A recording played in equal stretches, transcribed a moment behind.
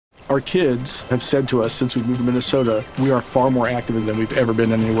Our kids have said to us since we moved to Minnesota, we are far more active than we've ever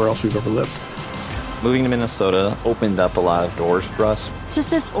been anywhere else we've ever lived. Moving to Minnesota opened up a lot of doors for us.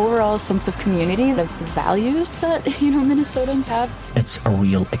 Just this overall sense of community, the values that, Minnesotans have. It's a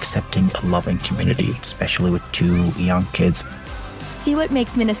real accepting, loving community, especially with 2 young kids. See what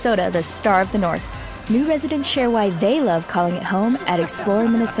makes Minnesota the star of the North. New residents share why they love calling it home at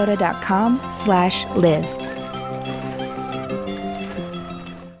exploreminnesota.com/live.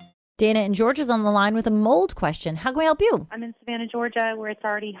 Dana in Georgia's on the line with a mold question. How can we help you? I'm in Savannah, Georgia, where it's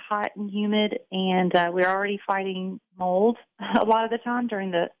already hot and humid, and we're already fighting mold a lot of the time during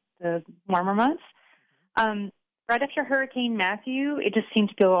the warmer months. Right after Hurricane Matthew, it just seemed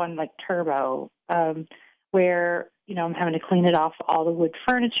to go on like turbo, where, I'm having to clean it off all the wood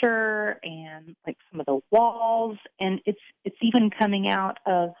furniture and like some of the walls, and it's even coming out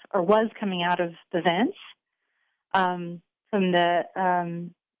of, or was coming out of the vents from the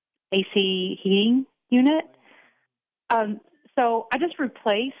AC heating unit. So I just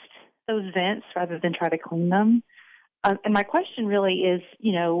replaced those vents rather than try to clean them. And my question really is,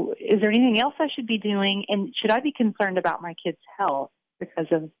 is there anything else I should be doing? And should I be concerned about my kids' health because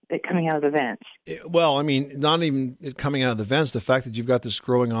of it coming out of the vents? Well, not even it coming out of the vents. The fact that you've got this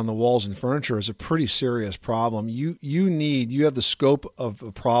growing on the walls and furniture is a pretty serious problem. You have the scope of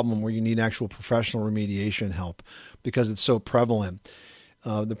a problem where you need actual professional remediation help because it's so prevalent.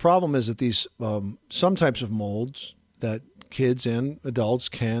 The problem is that these some types of molds that kids and adults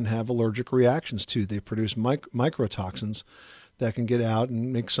can have allergic reactions to. They produce microtoxins that can get out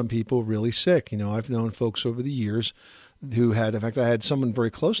and make some people really sick. I've known folks over the years who had, in fact, I had someone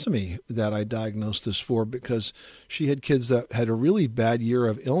very close to me that I diagnosed this for because she had kids that had a really bad year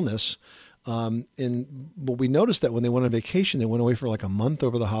of illness. But we noticed that when they went on vacation, they went away for like a month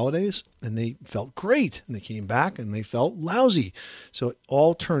over the holidays and they felt great and they came back and they felt lousy. So it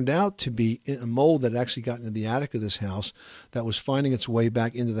all turned out to be a mold that actually got into the attic of this house that was finding its way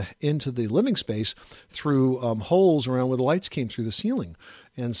back into the living space through holes around where the lights came through the ceiling.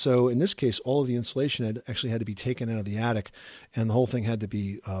 And so in this case, all of the insulation had to be taken out of the attic and the whole thing had to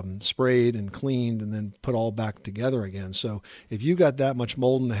be sprayed and cleaned and then put all back together again. So if you got that much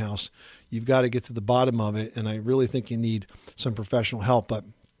mold in the house, you've got to get to the bottom of it. And I really think you need some professional help. But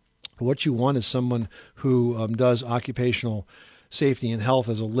what you want is someone who does occupational safety and health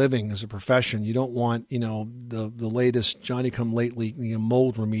as a living, as a profession. You don't want, the latest Johnny-come-lately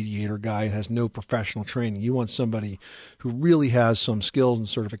mold remediator guy who has no professional training. You want somebody who really has some skills and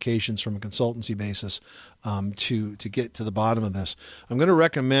certifications from a consultancy basis to get to the bottom of this. I'm going to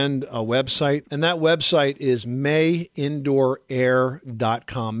recommend a website, and that website is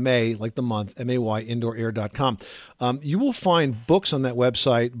mayindoorair.com. May, like the month, M-A-Y, indoorair.com. You will find books on that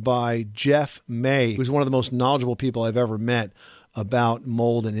website by Jeff May, who's one of the most knowledgeable people I've ever met about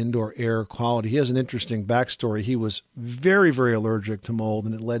mold and indoor air quality. He has an interesting backstory. He was very, very allergic to mold,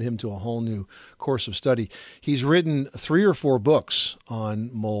 and it led him to a whole new course of study. He's written 3 or 4 books on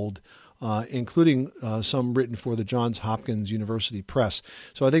mold, including some written for the Johns Hopkins University Press.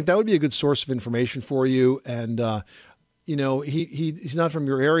 So I think that would be a good source of information for you. And he's not from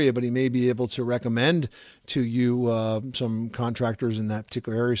your area, but he may be able to recommend to you some contractors in that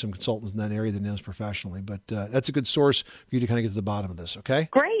particular area, some consultants in that area that knows professionally. But that's a good source for you to kind of get to the bottom of this, okay?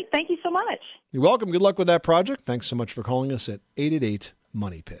 Great. Thank you so much. You're welcome. Good luck with that project. Thanks so much for calling us at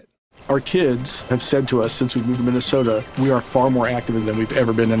 888-MONEY-PIT. Our kids have said to us since we moved to Minnesota, we are far more active than we've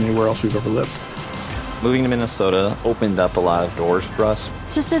ever been anywhere else we've ever lived. Moving to Minnesota opened up a lot of doors for us.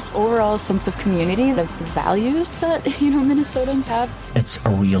 Just this overall sense of community, the values that, Minnesotans have. It's a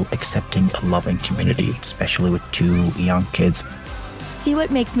real accepting, loving community, especially with 2 young kids. See what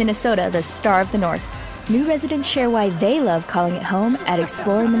makes Minnesota the star of the North. New residents share why they love calling it home at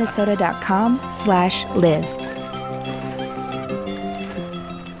exploreminnesota.com/live.